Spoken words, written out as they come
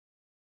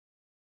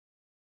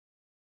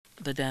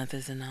The death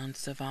is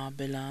announced of our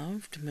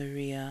beloved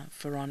Maria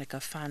Veronica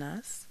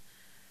Fanus,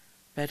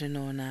 better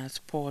known as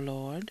Poor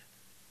Lord,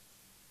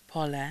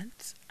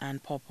 Paulette,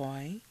 and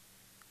Popoy,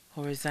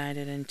 who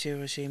resided in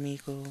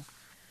Tiroshimiku,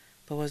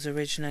 but was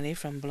originally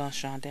from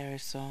Blanchard,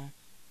 Deriso.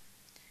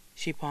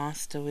 She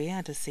passed away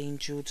at the St.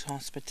 Jude's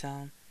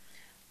Hospital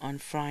on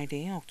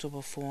Friday, October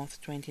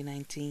 4th,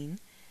 2019,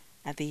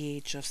 at the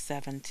age of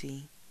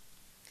 70.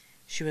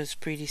 She was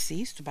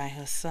predeceased by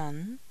her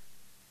son,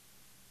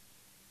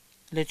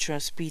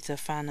 Littrus Peter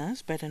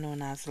Fanus, better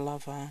known as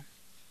Lover.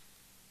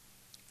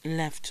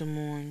 Left to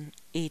mourn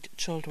 8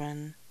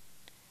 children: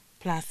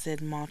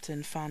 Placid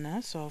Martin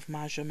Fanus of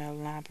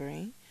Majormel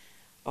Library,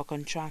 a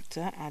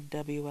contractor at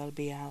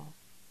WLBL.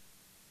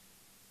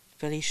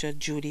 Felicia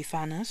Judy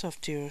Fanus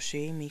of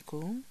Tiroshe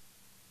Miku.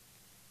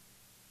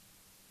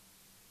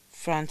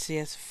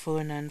 Francis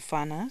Fernan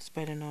Fanus,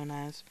 better known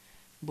as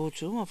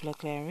Butu of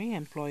Leclerc,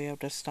 employer of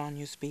the Star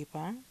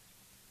newspaper.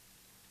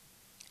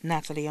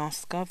 Natalie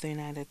Oscar of the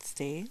United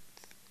States.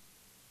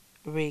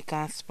 Ray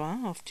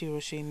Gaspar of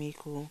Tiroshe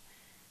Miku,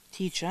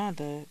 teacher at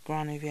the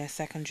Grand Riviere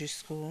Secondary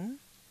School.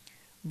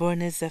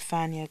 Bernice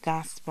Zephania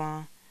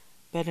Gaspar,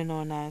 better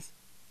known as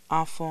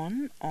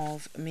Afon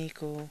of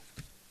Miku.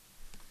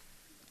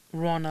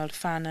 Ronald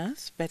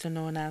Fanus, better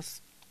known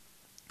as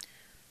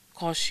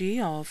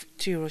Koshi of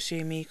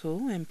Tiroshe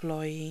Miku,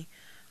 employee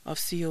of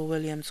C.O.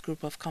 Williams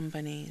Group of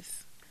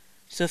Companies.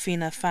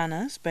 Sophina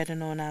Fanus, better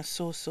known as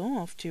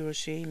Soso of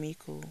Tiroshe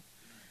Miku.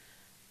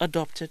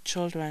 Adopted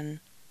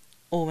children: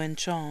 Owen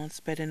Charles,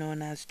 better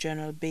known as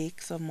General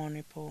Bakes of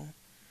Monipo.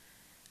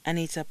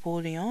 Anita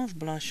Polion of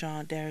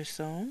Blanchard,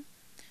 Deriso.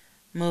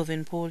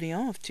 Mervyn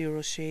Polion of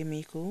Tiroshe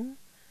Miku.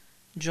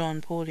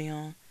 John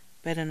Polion,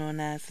 better known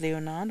as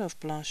Leonard of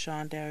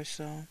Blanchard,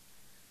 Deriso.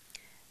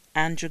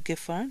 Andrew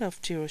Gifford of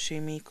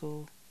Tiroshe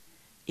Miku.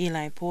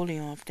 Eli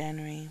Polion of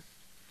Dennery.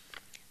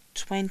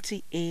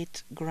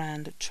 28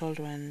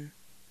 grandchildren: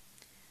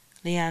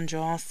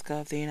 Leandro Oscar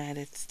of the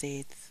United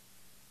States.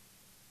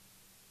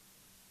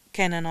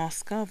 Kenan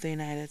Oscar of the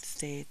United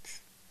States.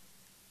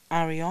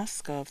 Ari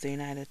Oscar of the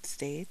United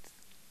States.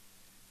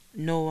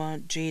 Noah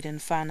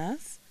Jaden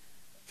Fanus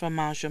from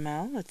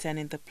Majormel,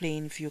 attending the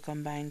Plainview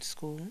Combined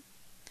School.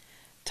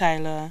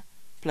 Tyler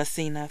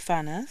Placina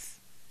Fanus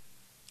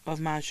of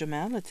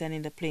Majormel,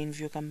 attending the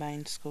Plainview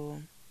Combined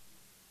School.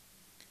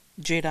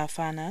 Jada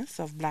Fanus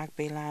of Black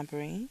Bay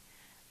Library,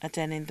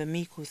 attending the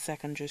Miku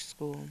Secondary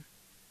School.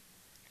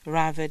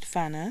 Ravid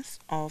Fanus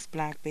of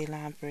Black Bay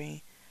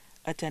Library,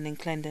 attending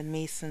Clendon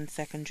Mason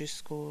Secondary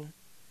School.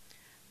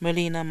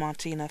 Melina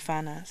Martina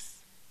Fanus.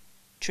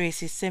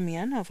 Tracy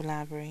Simeon of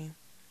Library.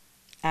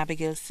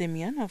 Abigail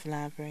Simeon of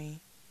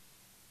Library.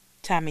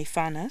 Tammy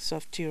Fanus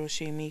of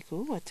Tiroshe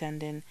Miku,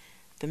 attending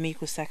the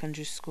Miku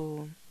Secondary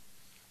School.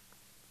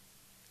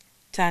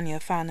 Tanya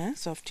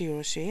Fanus of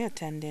Tiroshe,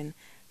 attending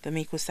the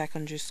Miku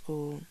Secondary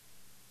School.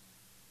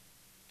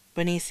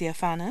 Benicia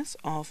Fanus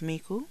of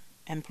Miku,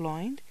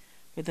 employed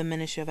with the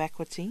Ministry of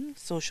Equity,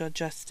 Social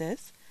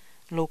Justice,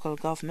 Local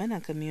Government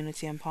and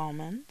Community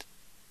Empowerment.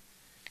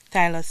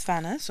 Tyler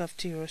Fanus of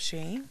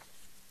Tiroshe.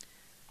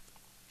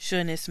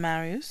 Shirnis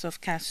Marius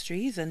of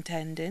Castries,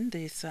 attending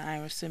the Sir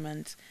Ira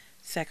Simmons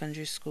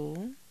Secondary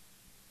School.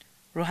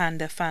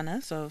 Rohanda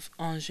Fanus of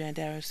Angers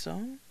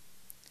Deriso.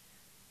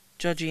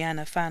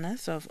 Georgiana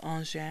Fanus of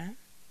Angers.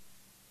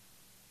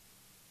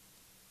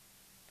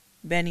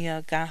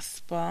 Benia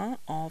Gaspar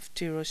of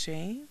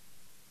Tiroshe.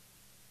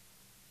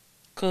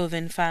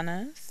 Kelvin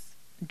Fanus.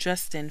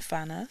 Justin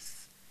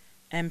Fanus,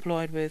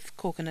 employed with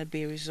Coconut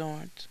Bay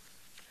Resort.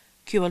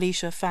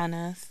 Alicia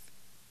Fanus.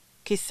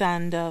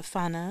 Kisanda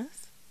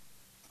Fanus.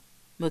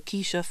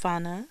 Makisha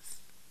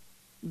Fanus.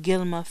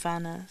 Gilma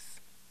Fanus.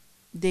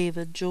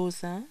 David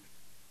Joseph.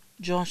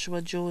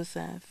 Joshua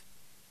Joseph.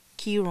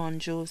 Kieron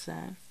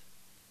Joseph.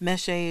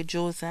 Meshae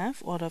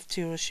Joseph, out of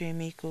Tiroshe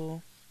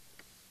Miku.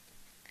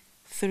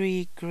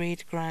 3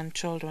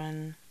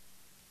 great-grandchildren,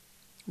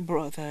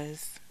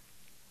 brothers: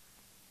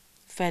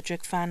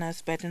 Frederick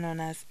Fanus, better known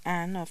as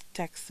Ann of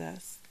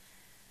Texas.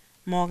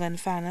 Morgan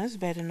Fanus,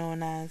 better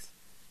known as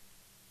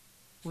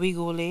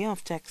Wigole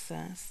of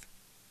Texas.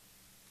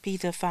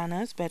 Peter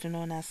Fanus, better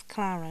known as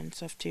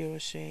Clarence of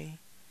Tiroshe.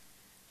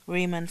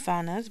 Raymond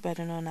Fanus,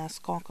 better known as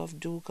Cock of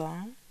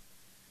Duga.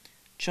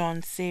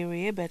 John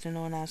Serie, better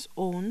known as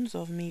Owens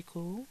of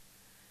Miku.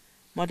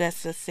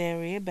 Modesta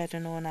Serie, better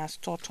known as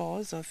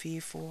Tortors of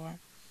E4.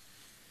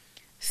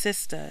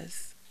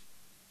 Sisters: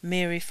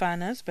 Mary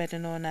Fanus, better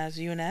known as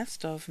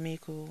Eunice of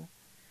Miku.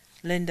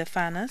 Linda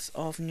Fanus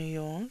of New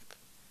York.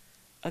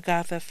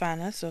 Agatha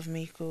Fanus of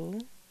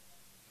Miku.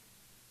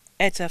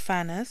 Etta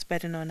Fanus,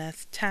 better known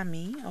as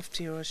Tammy of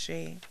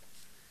Tiroshe.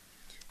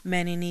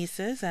 Many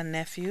nieces and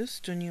nephews,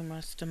 too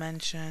numerous to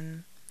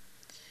mention.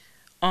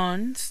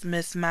 Aunts: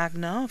 Miss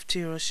Magna of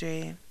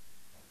Tiroshe.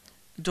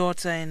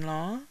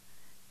 Daughter-in-law: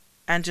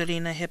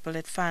 Angelina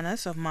Hippolyte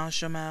Fanus of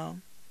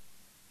Majormel.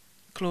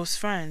 Close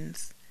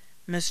friends: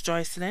 Miss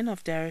Joycelyn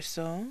of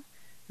Deriso,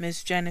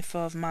 Miss Jennifer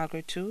of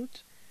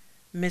Margaretute,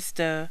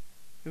 Mr.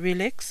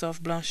 Relix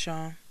of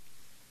Blanchard.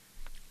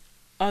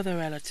 Other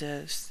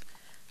relatives: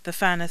 the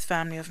Fanus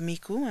family of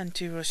Micoud and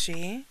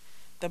Tirocher,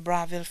 the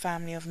Braville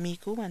family of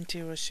Micoud and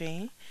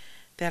Tirocher,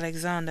 the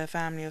Alexander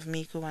family of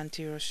Micoud and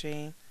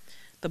Tirocher,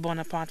 the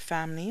Bonaparte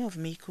family of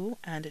Micoud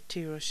and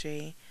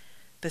Tirocher,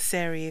 the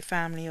Serrier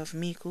family of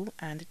Micoud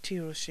and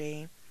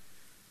Tirocher,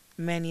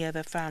 many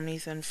other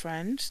families and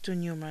friends too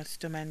numerous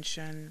to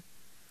mention.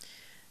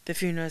 The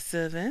funeral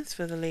service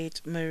for the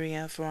late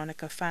Maria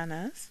Veronica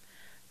Fanus,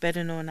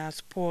 better known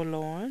as Poor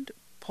Lord,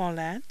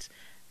 Paulette,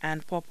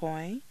 and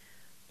Popoy,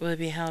 will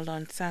be held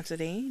on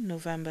Saturday,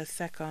 November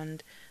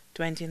 2nd,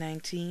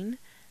 2019,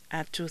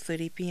 at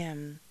 2:30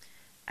 p.m.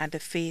 at the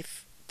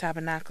Faith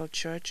Tabernacle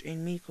Church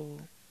in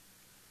Micoud.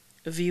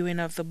 Viewing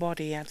of the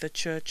body at the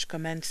church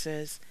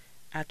commences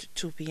at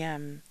 2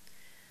 p.m.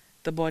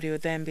 The body will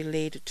then be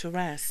laid to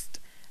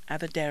rest at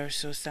the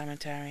Derecho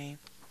Cemetery.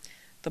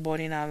 The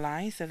body now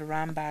lies at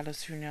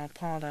Ramballo's Funeral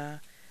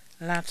Parlor,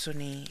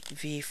 Latony,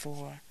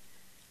 V4.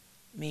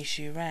 May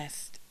she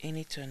rest in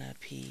eternal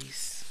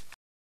peace.